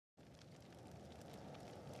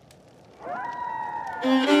She's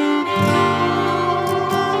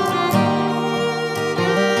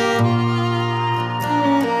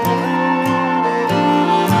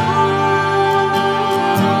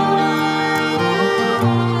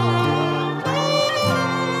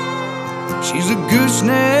a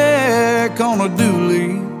gooseneck on a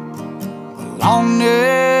dually, a long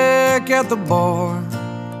neck at the bar.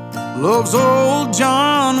 Loves old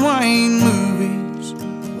John Wayne movies,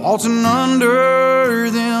 waltzing under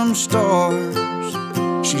them stars.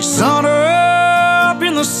 She's sun up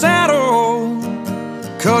in the saddle,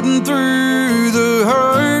 cutting through the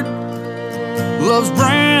herd. Loves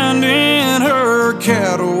branding her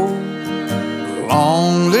cattle.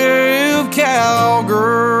 Long live cowgirls.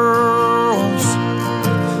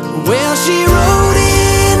 Well, she rode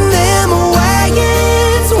in them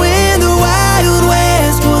wagons when the Wild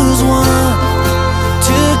West was won.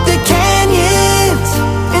 Took the canyons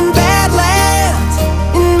and badlands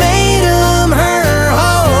and made them her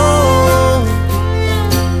home.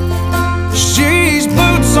 She's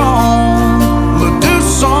boots on,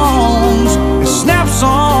 LaDouce songs, and snaps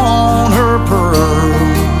on her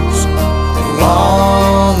pearls.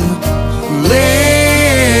 Long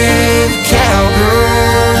live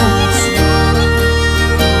cowgirls.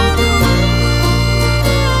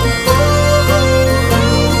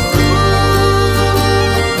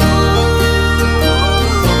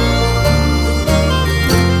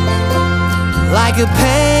 Like a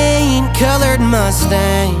paint-colored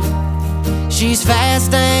Mustang, she's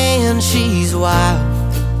fast and she's wild.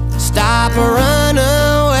 Stop a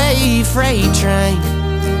runaway freight train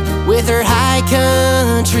with her high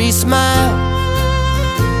country smile.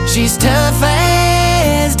 She's tough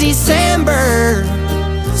as December,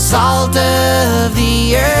 salt of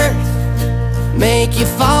the earth, make you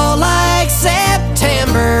fall like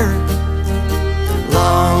September.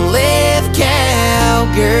 Long live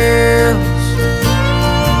cowgirls.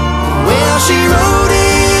 Well, she rode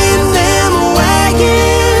in them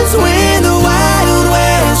wagons when the Wild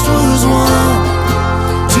West was won.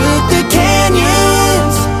 Took the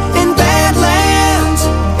canyons and badlands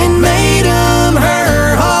and made them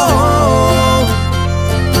her home.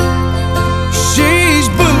 She's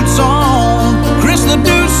boots on, Chris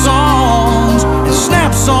LaDouce songs, and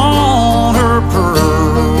snaps on her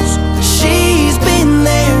pearls. She's been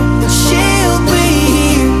there, she'll be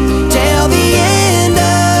here till the end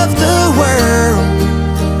of the world.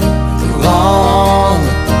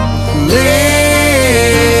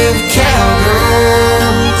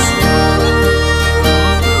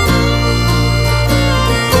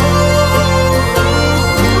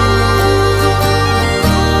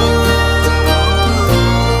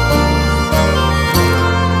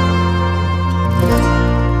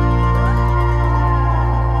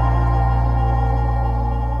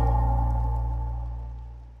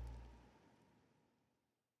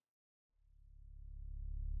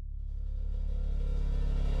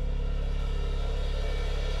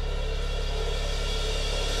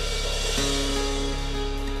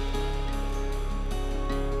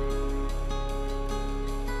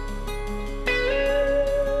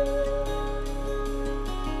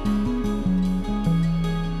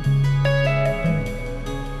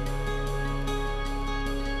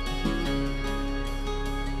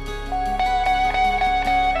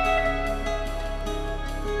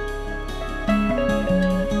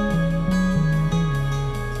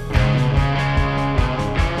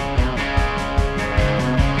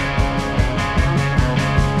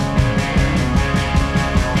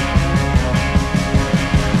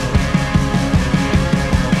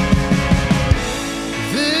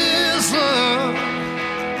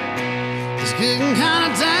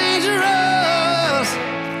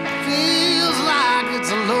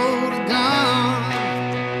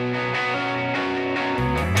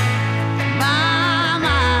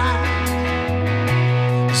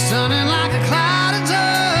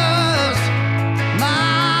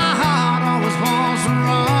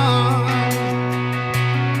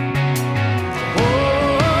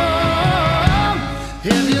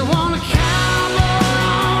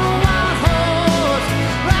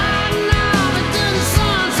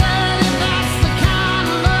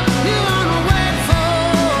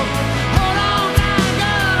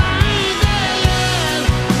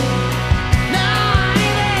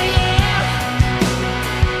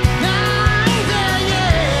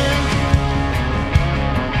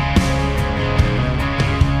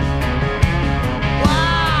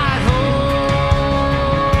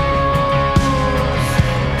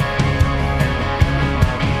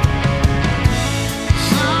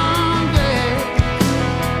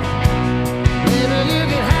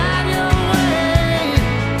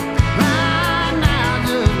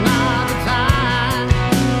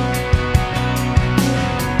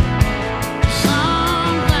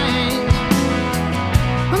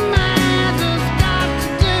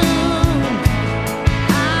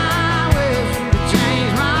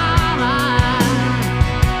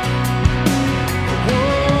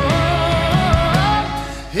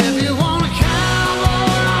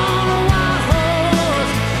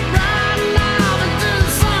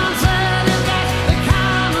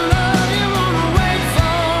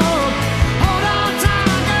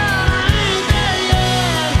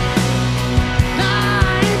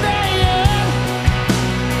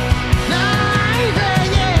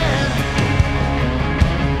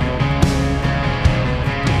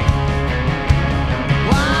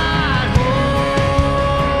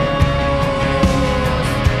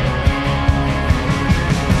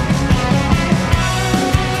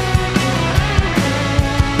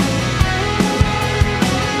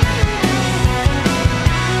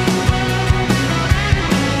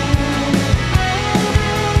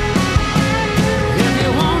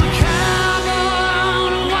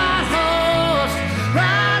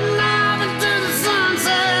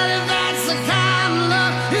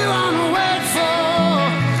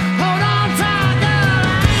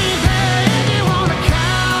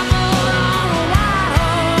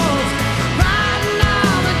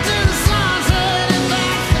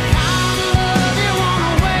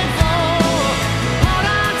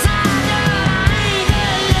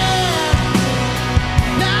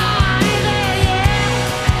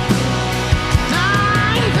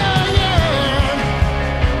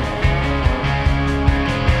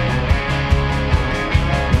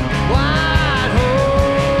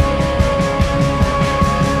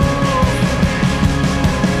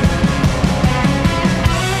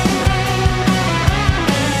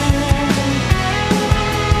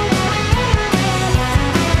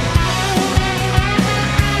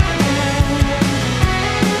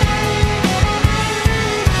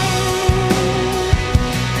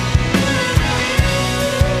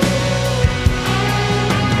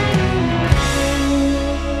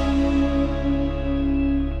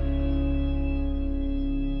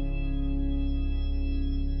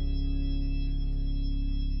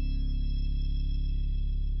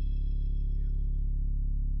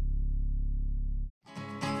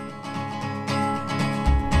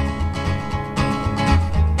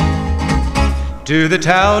 To the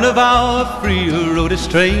town of our Frio rode a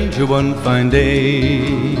stranger one fine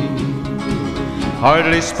day.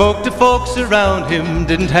 Hardly spoke to folks around him,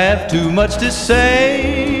 didn't have too much to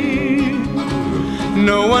say.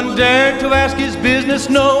 No one dared to ask his business,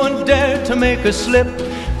 no one dared to make a slip.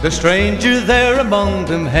 The stranger there among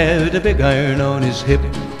them had a big iron on his hip,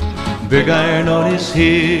 big iron on his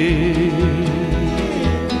hip.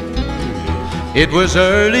 It was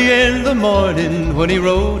early in the morning when he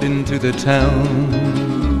rode into the town.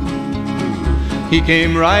 He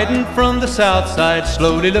came riding from the south side,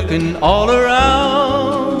 slowly looking all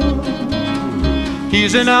around.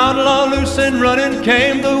 He's an outlaw, loose and running,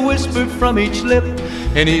 came the whisper from each lip,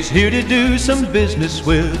 and he's here to do some business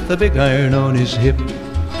with a big iron on his hip,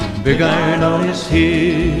 big iron on his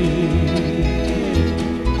hip.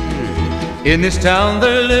 In this town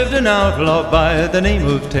there lived an outlaw by the name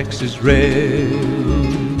of Texas Red.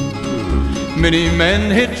 Many men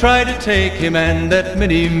had tried to take him, and that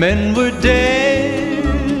many men were dead.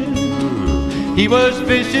 He was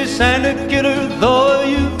vicious and a killer, though a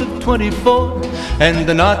youth of 24, and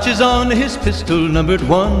the notches on his pistol numbered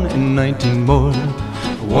 1 in 19 more,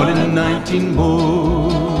 1 in 19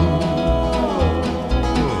 more.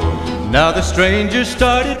 Now the stranger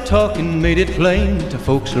started talking, made it plain to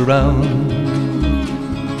folks around.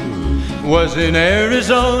 Was an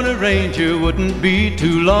Arizona Ranger, wouldn't be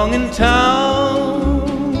too long in town.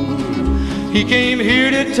 He came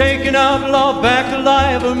here to take an outlaw back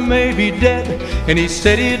alive or maybe dead, and he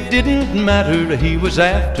said it didn't matter, he was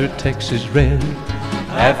after Texas Red,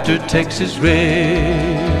 after Texas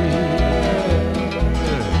Red.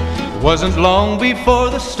 Wasn't long before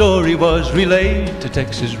the story was relayed to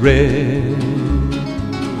Texas Red.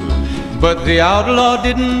 But the outlaw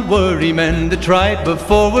didn't worry, men that tried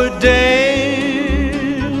before were dead.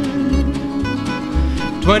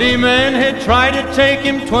 20 men had tried to take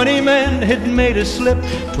him, 20 men had made a slip.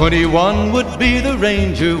 21 would be the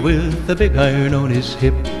Ranger with the big iron on his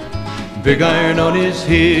hip, big iron on his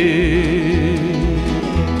hip.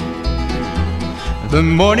 The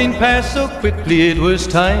morning passed so quickly, it was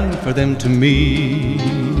time for them to meet.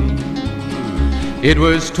 It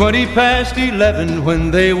was 20 past 11 when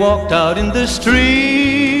they walked out in the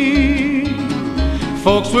street.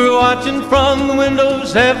 Folks were watching from the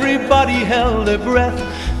windows, everybody held their breath.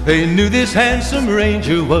 They knew this handsome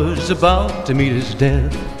Ranger was about to meet his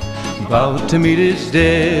death, about to meet his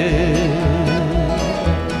death.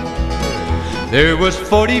 There was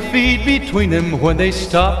 40 feet between them when they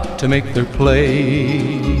stopped to make their play.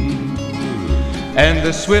 And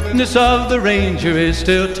the swiftness of the Ranger is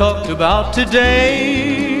still talked about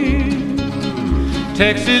today.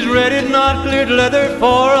 Texas Red had not cleared leather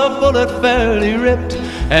for a bullet fairly ripped,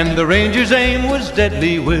 and the Ranger's aim was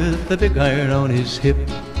deadly with the big iron on his hip,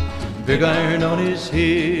 big iron on his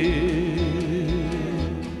hip.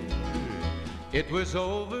 It was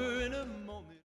over.